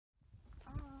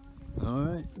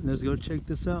Alright, let's go check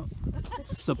this out.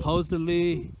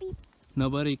 Supposedly,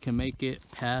 nobody can make it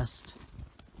past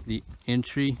the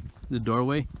entry, the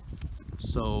doorway.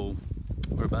 So,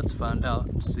 we're about to find out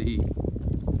and see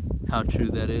how true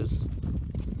that is.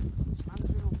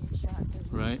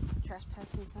 Right?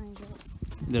 Trespassing signs up.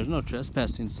 There's no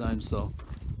trespassing sign, so.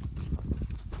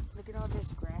 Look at all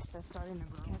this grass that's starting to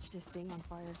grow. Catch this thing on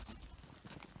fire.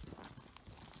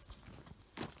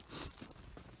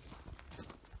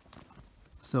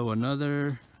 So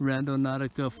another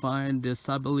Randonautica find. This,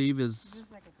 I believe, is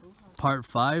part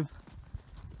 5.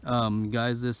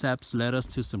 Guys, this app's led us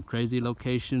to some crazy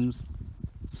locations.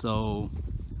 So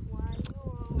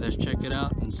let's check it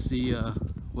out and see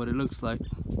what it looks like.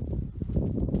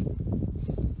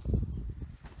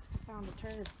 Found a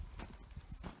turd.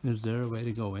 Is there a way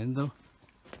to go in though?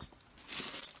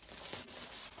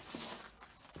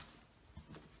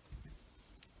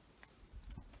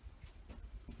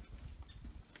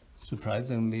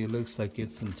 Surprisingly, it looks like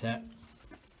it's intact.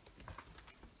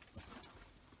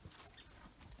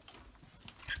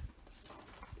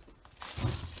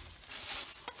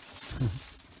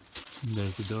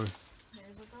 There's the door.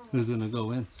 Who's gonna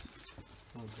go in?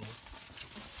 Oh, boy.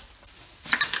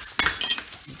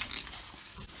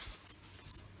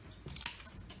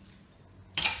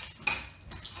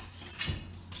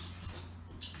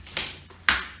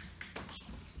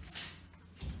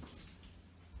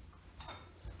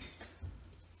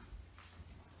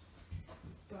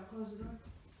 Do I close the door?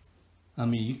 I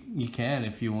mean, you can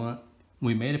if you want.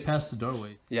 We made it past the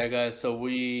doorway. Yeah, guys, so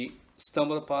we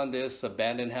stumbled upon this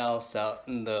abandoned house out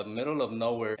in the middle of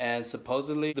nowhere. And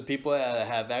supposedly the people that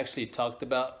have actually talked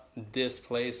about this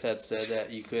place had said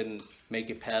that you couldn't make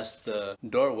it past the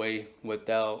doorway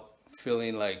without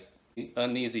feeling like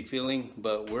uneasy feeling.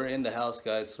 But we're in the house,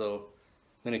 guys, so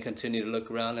I'm gonna continue to look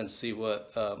around and see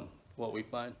what we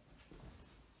find.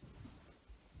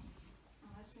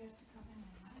 Unless we have to come in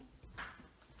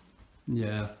at night.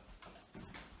 Yeah.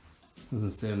 As I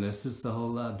say, unless it's a whole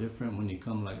lot different when you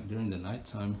come like during the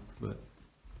nighttime, but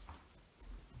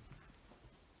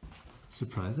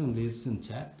surprisingly it's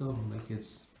intact though, like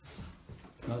it's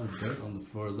a lot of dirt on the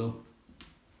floor though.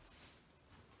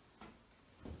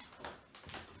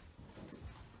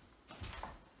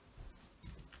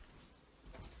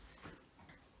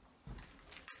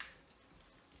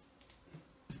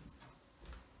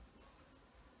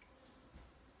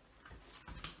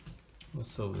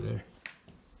 What's over there?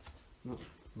 No,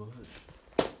 go ahead.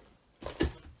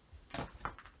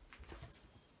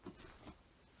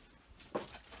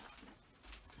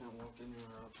 Can't walk in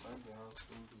or outside the house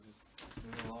because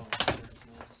there's a lot of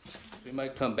business. We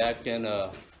might come back and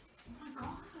Oh my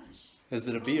gosh. is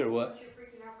it a bee or what? You're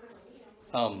freaking out because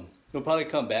of me. We'll probably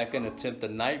come back and attempt a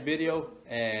night video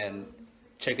and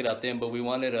check it out then, but we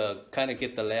wanted to kind of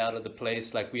get the layout of the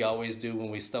place like we always do when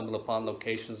we stumble upon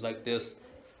locations like this.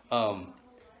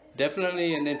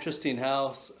 Definitely an interesting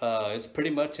house. It's pretty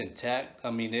much intact.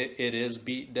 I mean, it is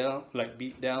beat down,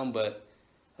 but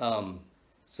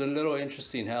it's a little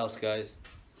interesting house, guys.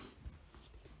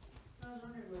 I was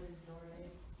wondering where this door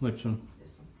is. Which one?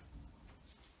 This one.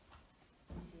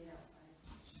 You see it outside.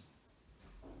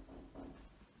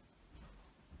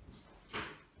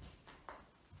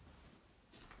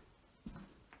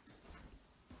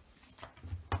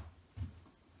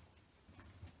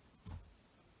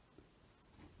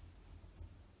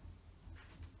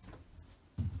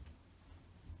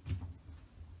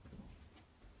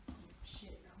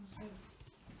 Shit, I almost fell.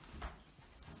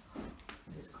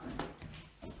 This car.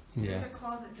 Yeah. There's a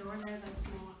closet door there that's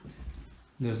locked.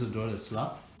 There's a door that's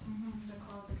locked. The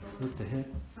closet door. What the heck?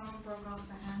 Someone broke off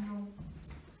the handle.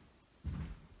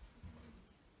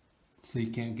 So you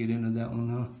can't get into that one,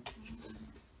 huh?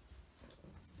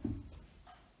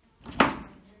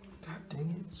 God dang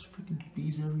it, there's freaking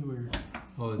bees everywhere.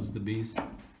 Oh, it's the bees. Did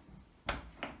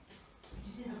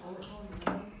you see the bullet hole in the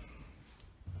door?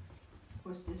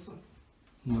 What's this one?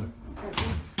 Where? That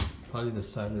one. Probably the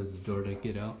side of the door to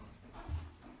get out.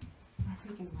 My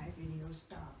freaking live video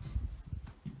stopped.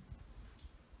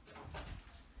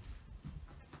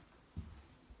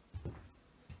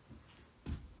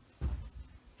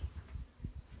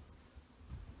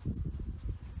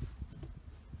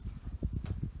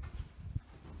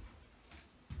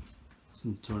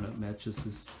 Some torn up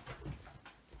mattresses.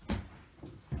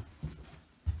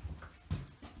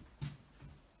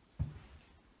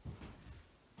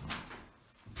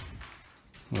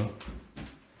 Well,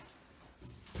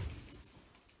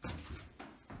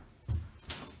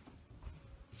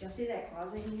 Did y'all see that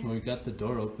closet in here? we got the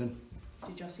door open.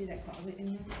 Did y'all see that closet in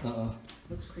here? Uh-uh.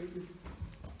 Looks creepy.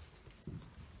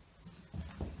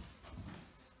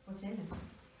 What's What's in it?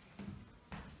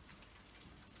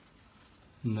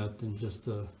 Nothing, just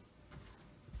a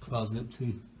closet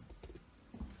too.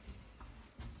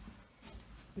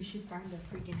 We should find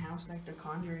a freaking house like The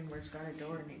Conjuring where it's got a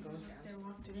door and it goes down. They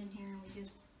walked it in here and we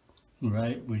just...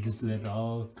 Right, we just let it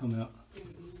all come out.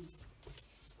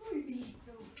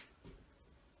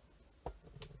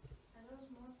 Are those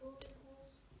more bullet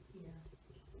holes? Yeah.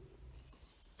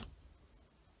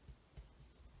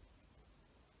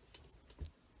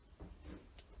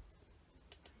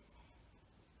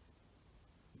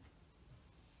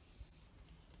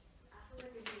 I feel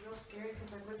like it'd be real scary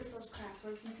because like look at those cracks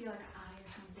where you can see like an eye or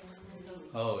something and then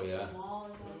Oh yeah. the wall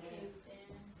is all caved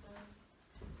in and stuff.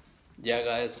 Yeah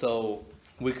guys, so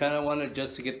we kind of wanted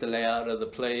just to get the layout of the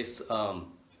place.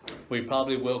 We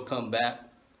probably will come back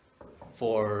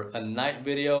for a night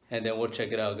video and then we'll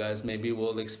check it out guys. Maybe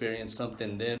we'll experience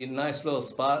something then. A nice little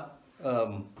spot.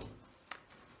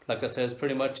 Like I said, it's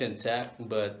pretty much intact,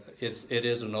 but it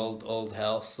is an old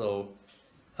house, so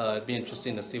it'd be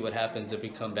interesting to see what happens if we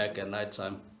come back at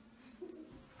nighttime.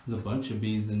 There's a bunch of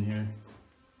bees in here.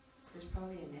 There's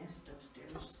probably a nest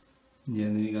upstairs. Yeah,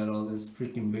 and then you got all this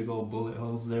freaking big old bullet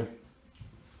holes there.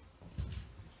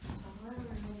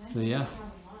 So yeah,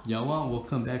 y'all want, we'll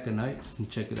come back at night and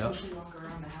check it out. We should walk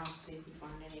around the house, see if we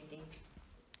find anything.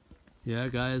 Yeah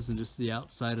guys, and just the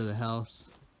outside of the house.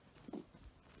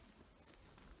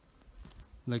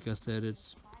 Like I said,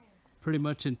 it's pretty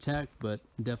much intact, but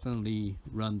definitely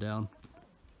run down.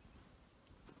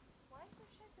 Why is there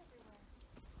sheds everywhere?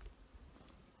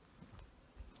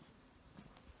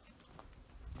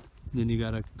 Then you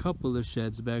got a couple of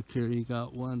sheds back here. You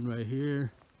got one right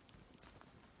here.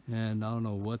 And I don't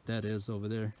know what that is over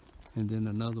there. And then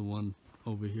another one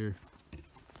over here.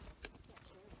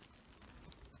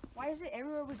 Why is it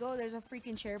everywhere we go there's a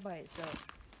freaking chair by itself?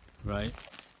 Right?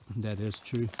 That is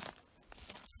true.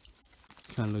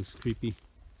 Kind of looks creepy.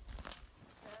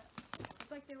 It's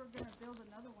like they were gonna build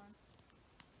another one.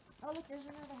 Oh look, there's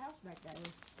another house back that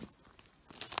way.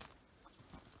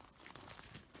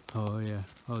 Oh yeah.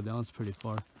 Oh, that one's pretty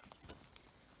far.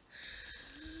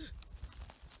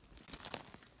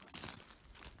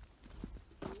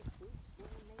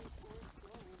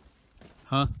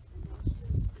 Huh?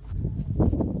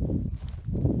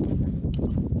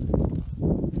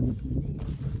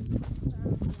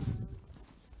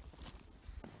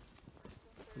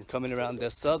 Coming around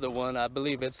this other one, I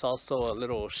believe it's also a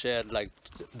little shed like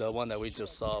the one that we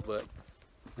just saw, but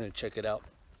I'm gonna check it out.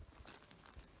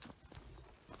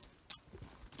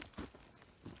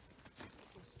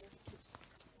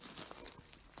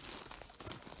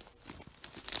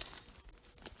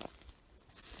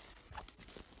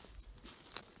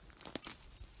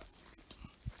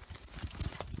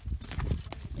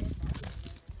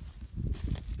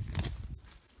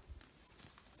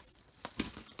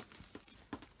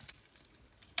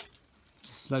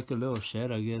 Like a little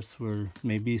shed, I guess, where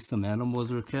maybe some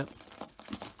animals were kept.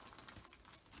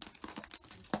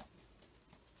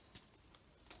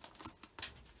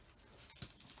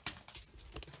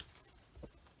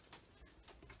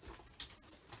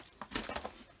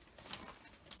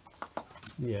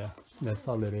 Yeah, that's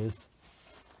all it is.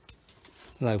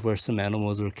 Like where some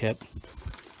animals were kept.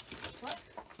 What?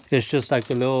 It's just like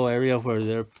a little area where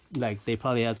they're like they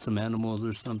probably had some animals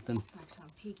or something. Like some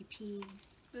piggy pigs.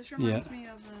 This reminds me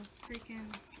of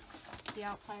the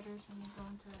Outsiders when you go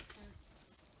into that church.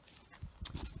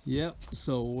 Yep,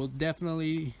 so we'll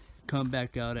definitely come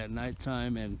back out at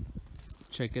nighttime and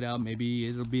check it out. Maybe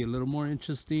it'll be a little more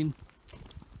interesting.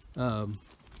 Again,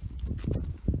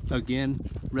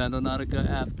 Randonautica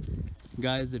app.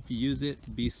 Guys, if you use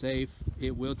it, be safe.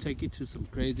 It will take you to some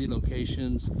crazy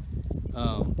locations.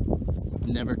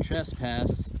 Never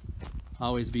trespass.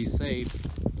 Always be safe,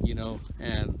 you know,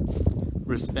 and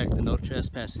respect the no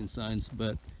trespassing signs.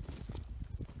 But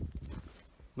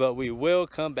we will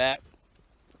come back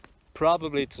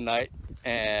probably tonight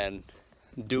and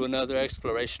do another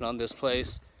exploration on this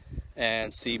place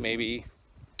and see maybe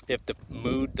if the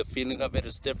mood, the feeling of it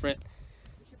is different.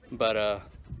 But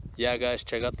yeah guys,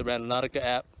 check out the Randonautica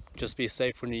app. Just be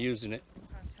safe when you're using it.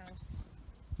 Bruja's house.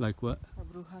 Like what? A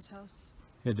Bruja's house.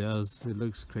 It does. It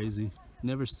looks crazy.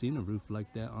 Never seen a roof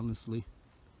like that, honestly.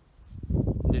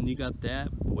 Then you got that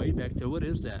way back there. What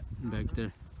is that back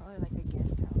there? Probably like a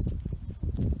guest house.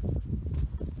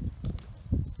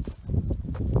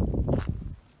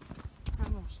 I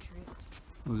almost tripped.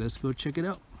 Well, let's go check it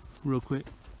out real quick.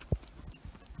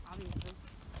 Obviously.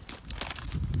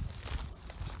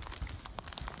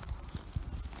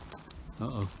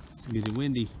 Uh-oh, it's getting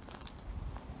windy.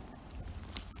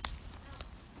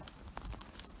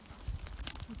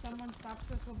 When someone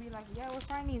stops us just gonna be like, yeah, we're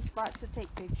finding spots to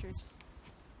take pictures.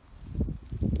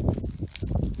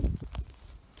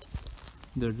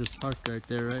 They're just parked right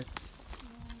there, right?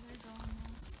 Yeah, they're going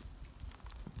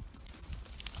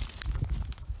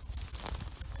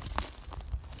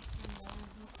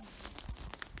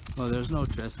now. Oh, there's no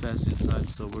trespass inside,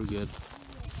 so we're good.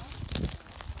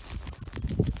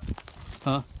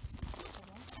 Huh?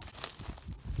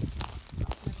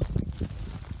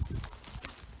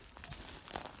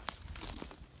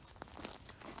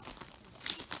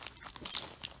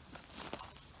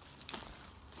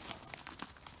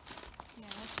 Yeah,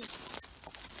 that's just.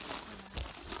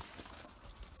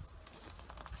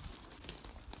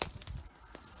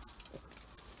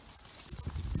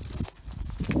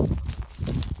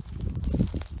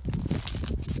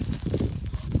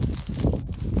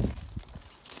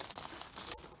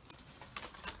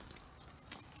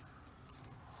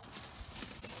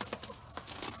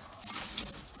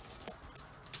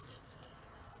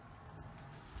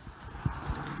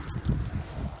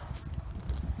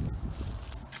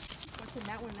 What's in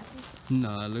that one, nothing?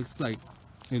 No, it looks like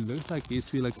it used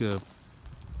to be like a,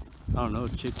 I don't know,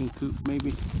 chicken coop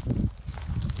maybe.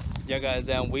 Yeah, guys,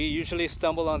 and we usually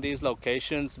stumble on these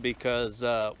locations because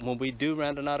when we do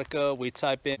Randonautica, we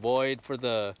type in void for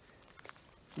the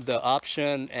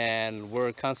option, and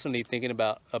we're constantly thinking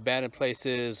about abandoned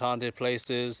places, haunted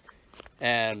places,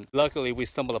 and luckily we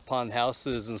stumble upon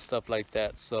houses and stuff like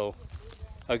that. So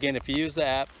again, if you use the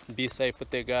app, be safe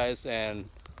with it, guys, and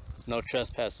no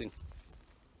trespassing.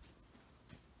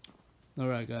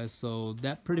 Alright guys, so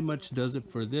that pretty much does it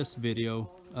for this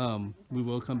video. We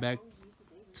will come back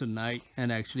tonight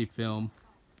and actually film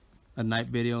a night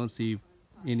video and see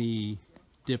any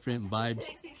different vibes,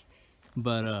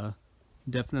 but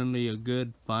definitely a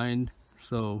good find,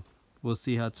 so we'll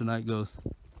see how tonight goes.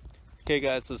 Okay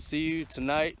guys, so see you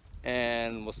tonight,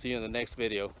 and we'll see you in the next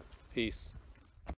video. Peace.